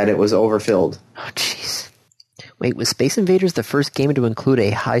 And it was overfilled. Oh, jeez. Wait, was Space Invaders the first game to include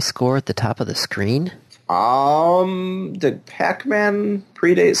a high score at the top of the screen? Did Pac-Man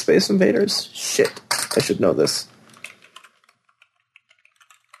predate Space Invaders? Shit, I should know this.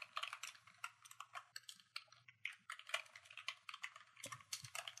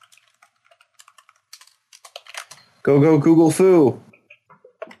 Go Google Foo.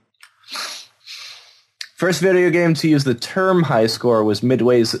 First video game to use the term high score was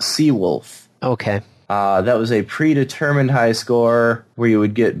Midway's Seawolf. Okay. That was a predetermined high score where you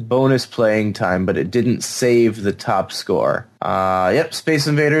would get bonus playing time, but it didn't save the top score. Yep, Space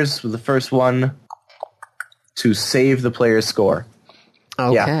Invaders was the first one to save the player's score.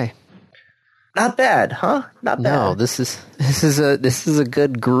 Okay. Yeah. Not bad, huh? Not bad. No, this is a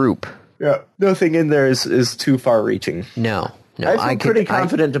good group. Yeah, nothing in there is too far-reaching. No. I feel pretty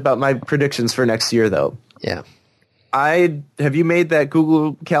confident about my predictions for next year, though. Yeah. Have you made that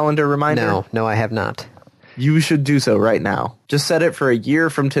Google Calendar reminder? No, I have not. You should do so right now. Just set it for a year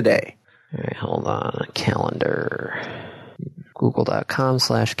from today. All right, hold on. Calendar.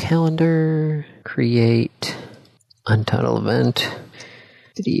 Google.com/calendar. Create. Untitled event.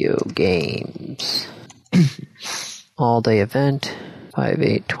 Video games. All-day event.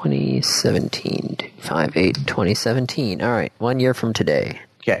 5/8/2017 to 5/8/2017. All right, 1 year from today.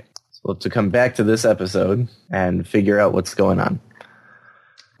 Okay. So we'll have to come back to this episode and figure out what's going on.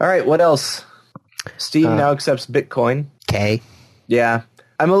 All right, what else? Steam now accepts Bitcoin. Okay. Yeah.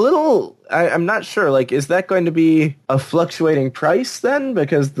 I'm not sure. Like, is that going to be a fluctuating price then?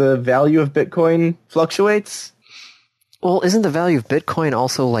 Because the value of Bitcoin fluctuates? Well, isn't the value of Bitcoin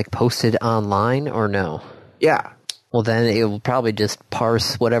also, like, posted online, or no? Yeah. Well, then it will probably just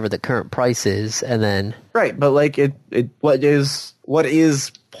parse whatever the current price is, and then... Right, but, like, what is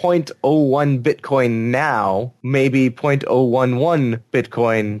 0.01 Bitcoin now, maybe 0.011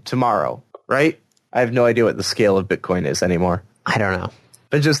 Bitcoin tomorrow, right? I have no idea what the scale of Bitcoin is anymore. I don't know.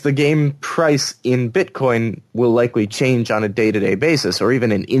 But just the game price in Bitcoin will likely change on a day-to-day basis, or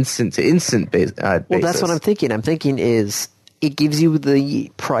even an instant-to-instant basis. Well, that's what I'm thinking. I'm thinking is it gives you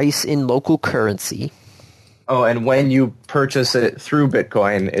the price in local currency. Oh, and when you purchase it through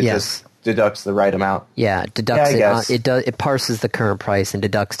Bitcoin, it just deducts the right amount. Yeah, it deducts it. It parses the current price and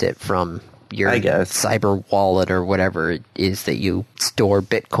deducts it from your cyber wallet or whatever it is that you store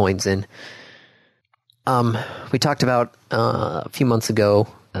Bitcoins in. We talked about a few months ago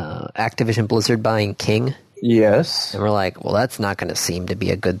Activision Blizzard buying King. Yes. And we're like, well, that's not going to seem to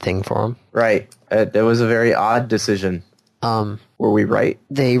be a good thing for them. Right. It was a very odd decision. Were we right?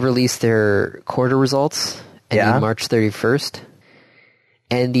 They released their quarter results ending March 31st.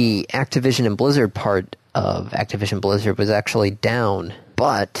 And the Activision and Blizzard part of Activision Blizzard was actually down.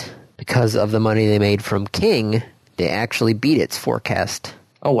 But because of the money they made from King, they actually beat its forecast.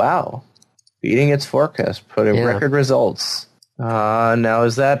 Oh, wow. Beating its forecast, putting record results. Now,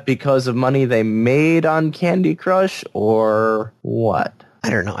 is that because of money they made on Candy Crush, or what?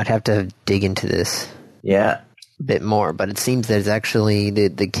 I don't know. I'd have to dig into this a bit more, but it seems that it's actually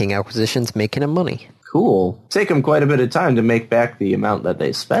the King acquisition's making them money. Cool. Take them quite a bit of time to make back the amount that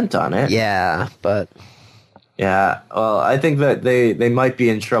they spent on it. Yeah, but... Yeah, well, I think that they might be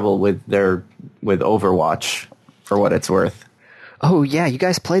in trouble with Overwatch, for what it's worth. Oh, yeah, you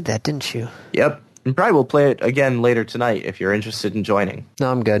guys played that, didn't you? Yep. And probably we'll play it again later tonight if you're interested in joining.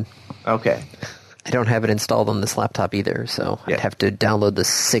 No, I'm good. Okay. I don't have it installed on this laptop either, so I'd have to download the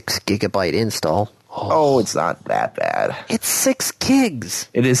 6 gigabyte install. Oh, it's not that bad. It's 6 gigs.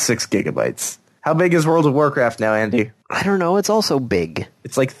 It is 6 gigabytes. How big is World of Warcraft now, Andy? I don't know. It's also big.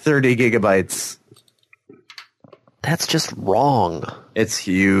 It's like 30 gigabytes. That's just wrong. It's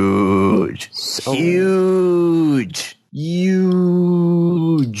huge. So huge.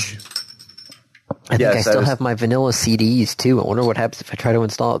 Huge. I think I still have my vanilla CDs, too. I wonder what happens if I try to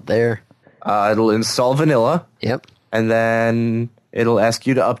install it there. It'll install vanilla. Yep. And then it'll ask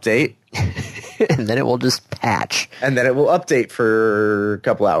you to update. And then it will just patch. And then it will update for a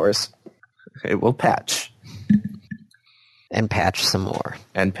couple hours. It will patch. And patch some more.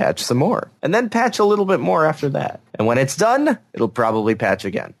 And patch some more. And then patch a little bit more after that. And when it's done, it'll probably patch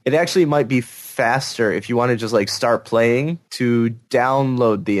again. It actually might be faster if you want to just like start playing to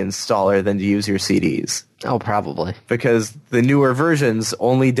download the installer than to use your CDs. Oh, probably. Because the newer versions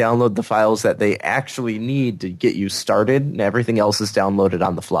only download the files that they actually need to get you started, and everything else is downloaded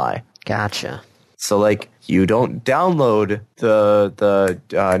on the fly. Gotcha. So, like, you don't download the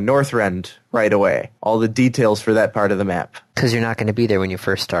Northrend right away. All the details for that part of the map. Because you're not going to be there when you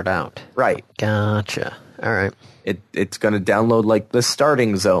first start out. Right. Gotcha. All right. It's going to download, like, the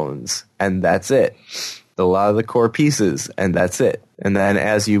starting zones, and that's it. A lot of the core pieces, and that's it. And then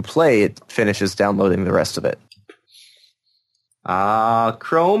as you play, it finishes downloading the rest of it.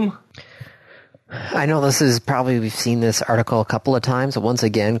 Chrome? I know this is probably, we've seen this article a couple of times, but once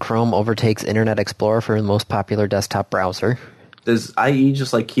again, Chrome overtakes Internet Explorer for the most popular desktop browser. Does IE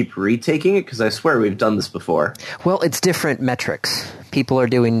just like keep retaking it? Because I swear we've done this before. Well, it's different metrics. People are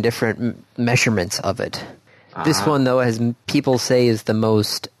doing different measurements of it. This one, though, as people say, is the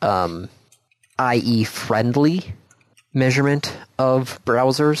most IE-friendly measurement of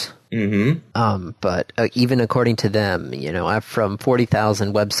browsers. Mm-hmm. But even according to them, you know, from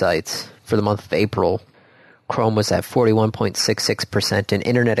 40,000 websites for the month of April, Chrome was at 41.66%, and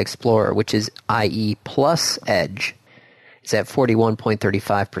Internet Explorer, which is IE plus Edge, is at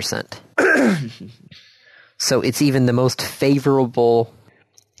 41.35%. So it's even the most favorable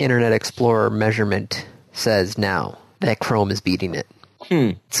Internet Explorer measurement says now that Chrome is beating it.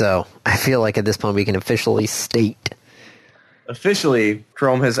 So I feel like at this point we can officially state officially,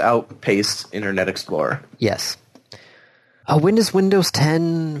 Chrome has outpaced Internet Explorer. Yes. When does Windows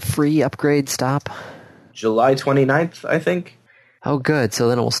 10 free upgrade stop? July 29th, I think. Oh, good. So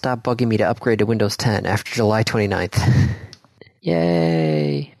then it will stop bugging me to upgrade to Windows 10 after July 29th.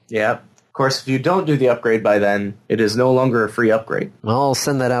 Yay. Yeah. Of course, if you don't do the upgrade by then, it is no longer a free upgrade. Well, I'll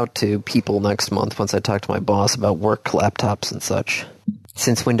send that out to people next month once I talk to my boss about work laptops and such.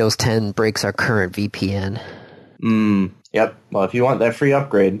 Since Windows 10 breaks our current VPN. Yep. Well, if you want that free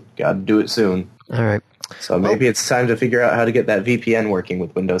upgrade, gotta do it soon. All right. So maybe it's time to figure out how to get that VPN working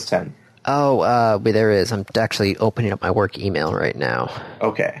with Windows 10. Oh, there is. I'm actually opening up my work email right now.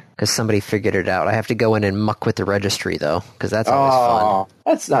 Okay. Because somebody figured it out. I have to go in and muck with the registry, though, because that's always fun.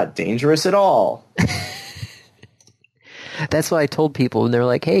 That's not dangerous at all. That's why I told people, and they're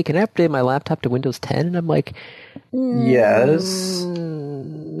like, hey, can I update my laptop to Windows 10? And I'm like, yes.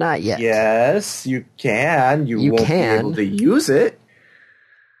 Not yet. Yes, you can. You won't can. be able to use it.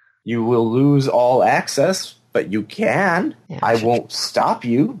 You will lose all access, but you can. Yeah, I won't stop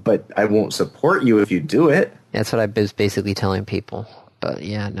you, but I won't support you if you do it. That's what I was basically telling people. But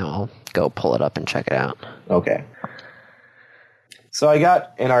yeah, no, I'll go pull it up and check it out. Okay. So I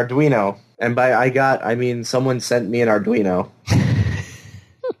got an Arduino, and by I mean someone sent me an Arduino.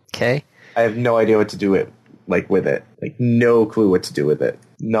 Okay. I have no idea what to do with it. Like, no clue what to do with it.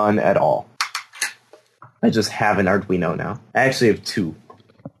 None at all. I just have an Arduino now. I actually have two.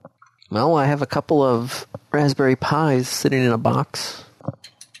 Well, I have a couple of Raspberry Pis sitting in a box.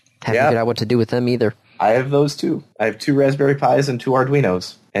 Haven't figured out what to do with them either. I have those too. I have two Raspberry Pis and two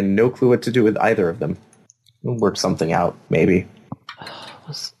Arduinos, and no clue what to do with either of them. We'll work something out, maybe.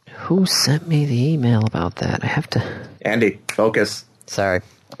 Who sent me the email about that? I have to... Andy, focus. Sorry.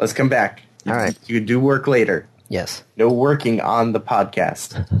 Let's come back. All right. You can do work later. Yes. No working on the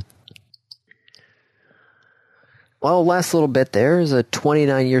podcast. Well, last little bit there is a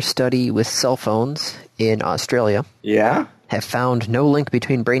 29-year study with cell phones in Australia. Yeah? Have found no link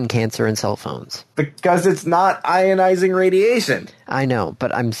between brain cancer and cell phones. Because it's not ionizing radiation. I know,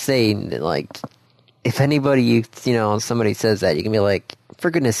 but I'm saying that, like, if anybody, somebody says that, you can be like, for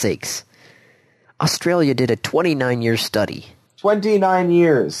goodness sakes, Australia did a 29-year study. 29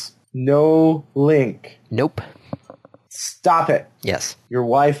 years. No link. Nope. Stop it. Yes. Your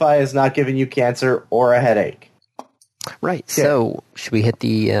Wi-Fi is not giving you cancer or a headache. Right. Okay. So, should we hit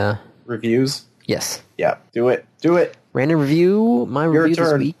the... Reviews? Yes. Yeah. Do it. Do it. Random review. My review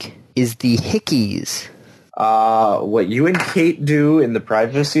this week is the Hickeys. What you and Kate do in the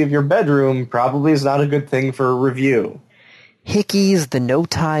privacy of your bedroom probably is not a good thing for a review. Hickeys, the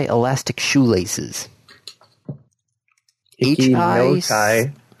no-tie elastic shoelaces. Hickey,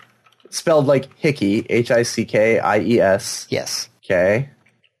 no-tie. Spelled like Hickey, Hickies. Yes. Okay.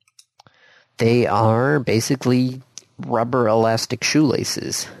 They are basically rubber elastic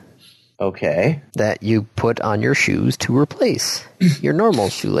shoelaces. Okay. That you put on your shoes to replace your normal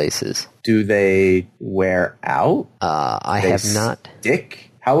shoelaces. Do they wear out? I have not.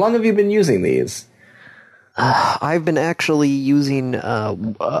 Stick? How long have you been using these? I've been actually using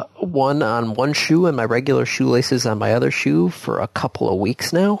one on one shoe and my regular shoelaces on my other shoe for a couple of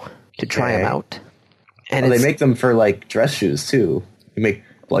weeks now to try them out. And they make them for like dress shoes too. You make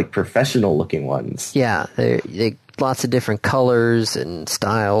like professional looking ones. Yeah, they lots of different colors and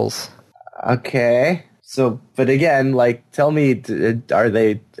styles. Okay. So, but again, like, tell me, are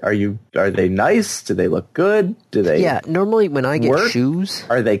they nice? Do they look good? Do they? Yeah. Normally, when I get work? shoes,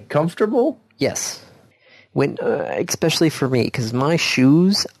 are they comfortable? Yes. When, especially for me, because my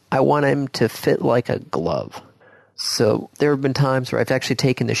shoes, I want them to fit like a glove. So there have been times where I've actually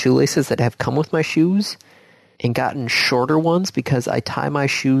taken the shoelaces that have come with my shoes and gotten shorter ones because I tie my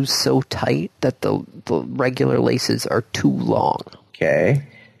shoes so tight that the regular laces are too long. Okay.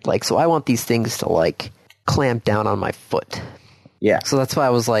 Like, so I want these things to, like, clamp down on my foot. Yeah. So that's why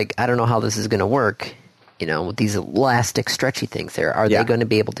I was like, I don't know how this is going to work, with these elastic, stretchy things there. Are they going to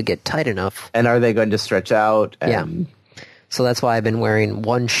be able to get tight enough? And are they going to stretch out? Yeah. So that's why I've been wearing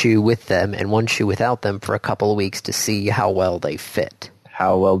one shoe with them and one shoe without them for a couple of weeks to see how well they fit.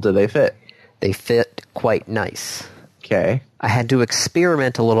 How well do they fit? They fit quite nice. Okay. I had to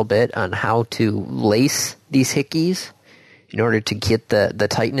experiment a little bit on how to lace these Hickeys in order to get the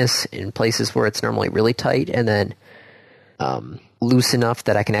tightness in places where it's normally really tight, and then loose enough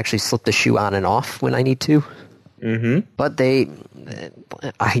that I can actually slip the shoe on and off when I need to. Mm-hmm. But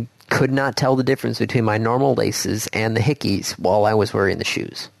I could not tell the difference between my normal laces and the Hickeys while I was wearing the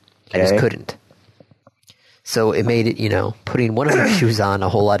shoes. Okay. I just couldn't. So it made it, putting one of my shoes on a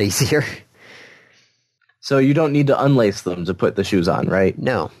whole lot easier. So you don't need to unlace them to put the shoes on, right?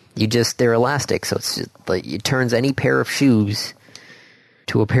 No. They're elastic, so it's just like it turns any pair of shoes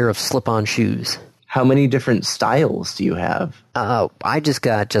to a pair of slip-on shoes. How many different styles do you have? I just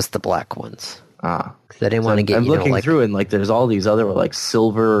got the black ones. Ah. I didn't want to get, I'm looking through and there's all these other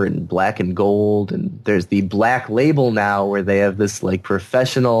silver and black and gold, and there's the Black Label now where they have this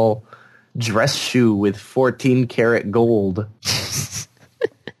professional dress shoe with 14 karat gold.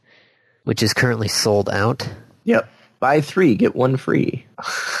 Which is currently sold out. Yep. Buy 3, get 1 free.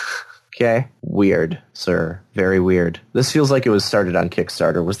 Okay. Weird, sir. Very weird. This feels like it was started on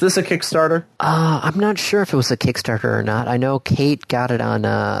Kickstarter. Was this a Kickstarter? I'm not sure if it was a Kickstarter or not. I know Kate got it on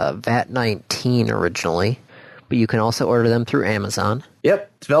VAT19 originally, but you can also order them through Amazon.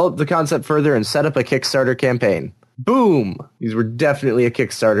 Yep. Develop the concept further and set up a Kickstarter campaign. Boom! These were definitely a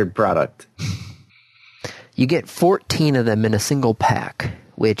Kickstarter product. You get 14 of them in a single pack,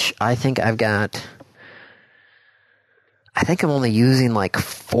 which I think I've got... I think I'm only using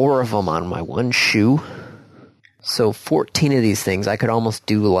 4 of them on my one shoe. So 14 of these things, I could almost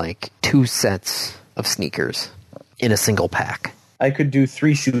do 2 sets of sneakers in a single pack. I could do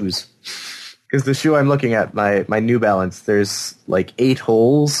 3 shoes. Because the shoe I'm looking at, my New Balance, there's 8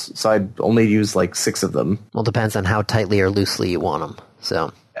 holes, so I'd only use 6 of them. Well, it depends on how tightly or loosely you want them.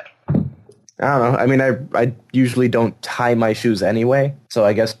 So I don't know. I mean, I usually don't tie my shoes anyway, so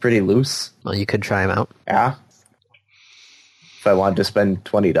I guess pretty loose. Well, you could try them out. Yeah. If I wanted to spend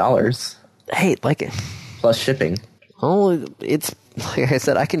 $20. Hey, plus shipping. Oh, it's like I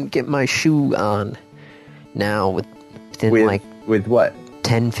said, I can get my shoe on now within with what?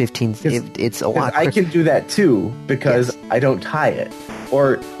 10, 15. It's a lot. I can do that too because I don't tie it.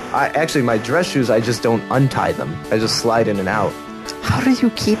 Or my dress shoes, I just don't untie them. I just slide in and out. How do you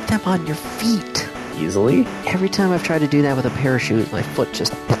keep them on your feet? Easily. Every time I've tried to do that with a pair of shoes, my foot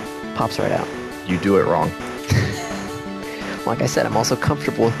just pops right out. You do it wrong. Like I said, I'm also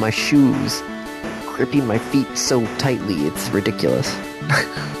comfortable with my shoes gripping my feet so tightly, it's ridiculous.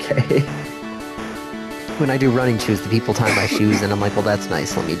 Okay. When I do running shoes, the people tie my shoes, and I'm like, well, that's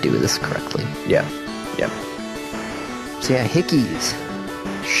nice. Let me do this correctly. Yeah. Yep. So yeah, Hickeys.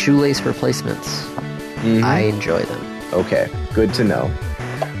 Shoelace replacements. Mm-hmm. I enjoy them. Okay. Good to know.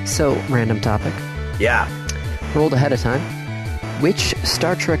 So, random topic. Yeah. Rolled ahead of time. Which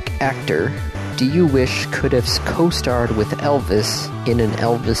Star Trek actor do you wish could have co-starred with Elvis in an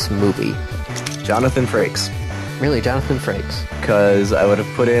Elvis movie? Jonathan Frakes. Really, Jonathan Frakes? Because I would have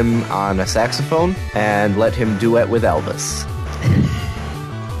put him on a saxophone and let him duet with Elvis.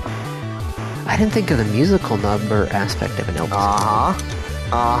 I didn't think of the musical number aspect of an Elvis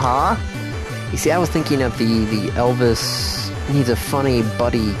movie. You see, I was thinking of the Elvis needs a funny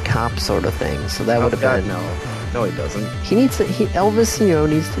buddy cop sort of thing, so that would have been... No, he doesn't. Elvis,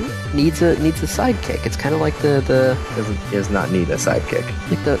 needs a sidekick. It's kind of like does not need a sidekick.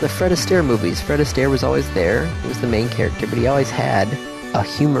 Like the Fred Astaire movies. Fred Astaire was always there. He was the main character, but he always had a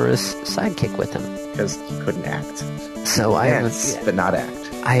humorous sidekick with him because he couldn't act. So but not act.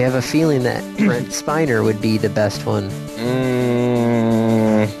 I have a feeling that Brent Spiner would be the best one.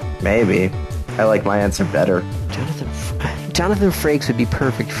 Maybe. I like my answer better. Jonathan Frakes would be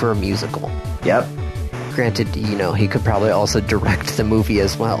perfect for a musical. Yep. Granted, he could probably also direct the movie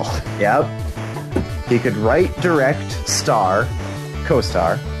as well. Yep. He could write, direct, star,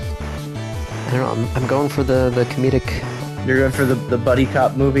 co-star. I don't know. I'm going for the comedic... You're going for the buddy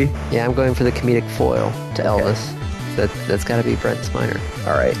cop movie? Yeah, I'm going for the comedic foil to Elvis. That's got to be Brent Spiner.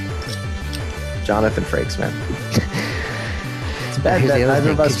 All right. Jonathan Frakes, man. It's bad that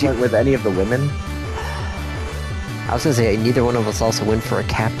neither of us went with any of the women. I was going to say, neither one of us also went for a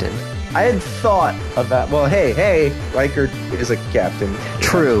captain. I had thought of that. Well, hey, Riker is a captain.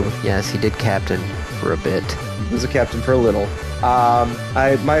 True. Yes, he did captain for a bit. He was a captain for a little.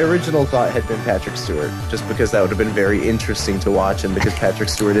 My original thought had been Patrick Stewart, just because that would have been very interesting to watch, and because Patrick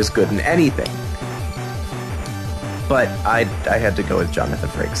Stewart is good in anything. But I had to go with Jonathan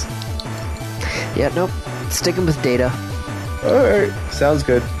Frakes. Yeah, nope. Sticking with Data. All right, sounds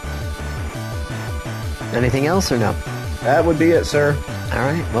good. Anything else or no? That would be it, sir. All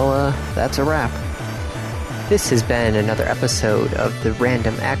right, well, that's a wrap. This has been another episode of the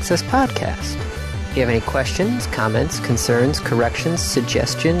Random Access Podcast. If you have any questions, comments, concerns, corrections,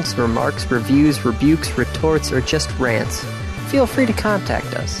 suggestions, remarks, reviews, rebukes, retorts, or just rants, feel free to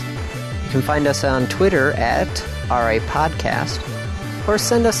contact us. You can find us on Twitter at RAPodcast, or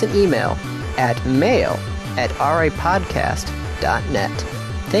send us an email at mail@rapodcast.net.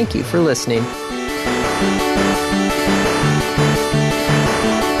 Thank you for listening.